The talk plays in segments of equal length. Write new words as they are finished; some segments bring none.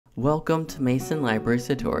Welcome to Mason Library's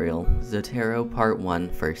tutorial, Zotero Part 1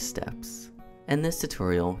 First Steps. In this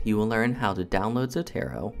tutorial, you will learn how to download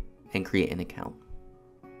Zotero and create an account.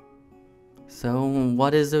 So,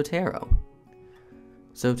 what is Zotero?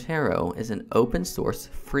 Zotero is an open source,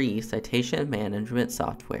 free citation management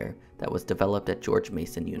software that was developed at George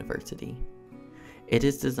Mason University. It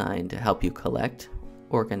is designed to help you collect,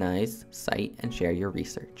 organize, cite, and share your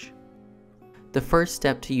research. The first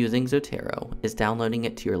step to using Zotero is downloading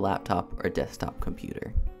it to your laptop or desktop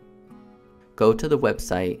computer. Go to the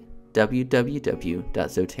website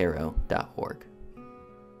www.zotero.org.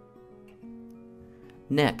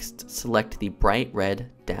 Next, select the bright red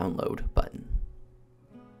Download button.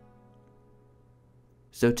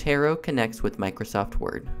 Zotero connects with Microsoft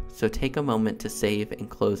Word, so take a moment to save and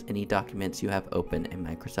close any documents you have open in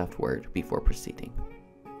Microsoft Word before proceeding.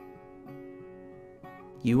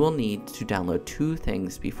 You will need to download two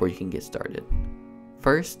things before you can get started.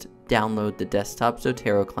 First, download the desktop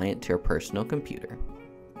Zotero client to your personal computer.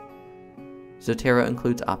 Zotero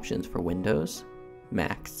includes options for Windows,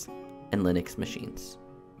 Macs, and Linux machines.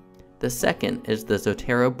 The second is the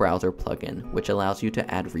Zotero browser plugin, which allows you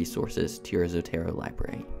to add resources to your Zotero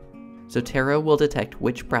library. Zotero will detect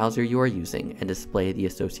which browser you are using and display the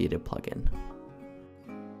associated plugin.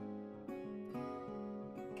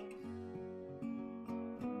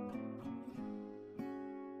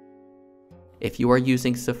 If you are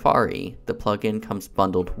using Safari, the plugin comes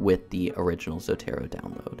bundled with the original Zotero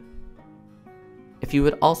download. If you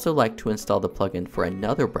would also like to install the plugin for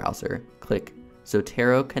another browser, click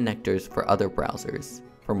Zotero Connectors for Other Browsers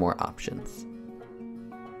for more options.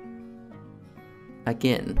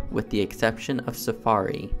 Again, with the exception of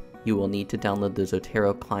Safari, you will need to download the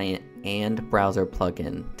Zotero client and browser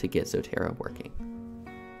plugin to get Zotero working.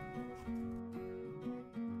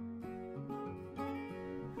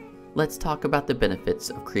 Let's talk about the benefits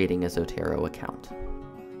of creating a Zotero account.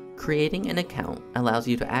 Creating an account allows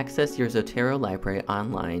you to access your Zotero library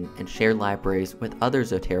online and share libraries with other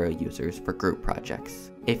Zotero users for group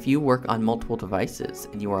projects. If you work on multiple devices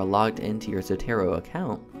and you are logged into your Zotero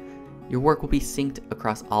account, your work will be synced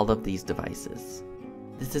across all of these devices.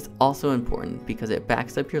 This is also important because it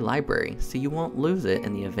backs up your library so you won't lose it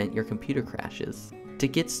in the event your computer crashes. To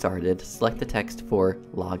get started, select the text for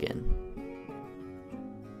Login.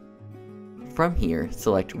 From here,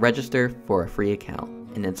 select Register for a free account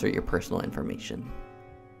and insert your personal information.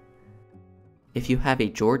 If you have a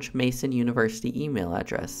George Mason University email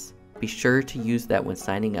address, be sure to use that when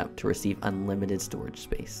signing up to receive unlimited storage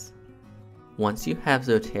space. Once you have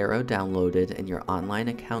Zotero downloaded and your online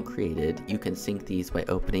account created, you can sync these by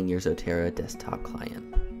opening your Zotero desktop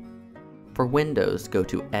client. For Windows, go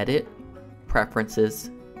to Edit,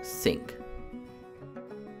 Preferences, Sync.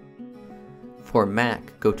 For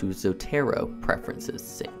Mac, go to Zotero Preferences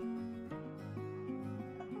Sync.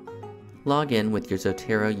 Log in with your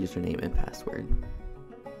Zotero username and password.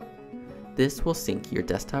 This will sync your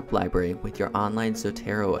desktop library with your online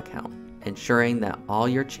Zotero account, ensuring that all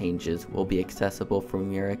your changes will be accessible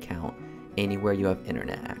from your account anywhere you have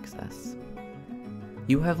internet access.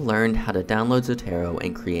 You have learned how to download Zotero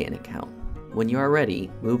and create an account. When you are ready,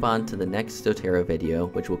 move on to the next Zotero video,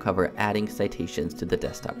 which will cover adding citations to the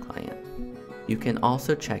desktop client. You can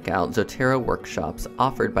also check out Zotero workshops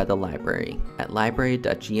offered by the library at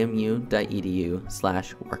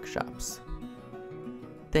library.gmu.edu/workshops.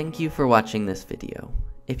 Thank you for watching this video.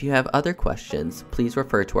 If you have other questions, please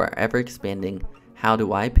refer to our ever-expanding How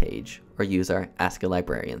Do I page or use our Ask a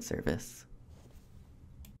Librarian service.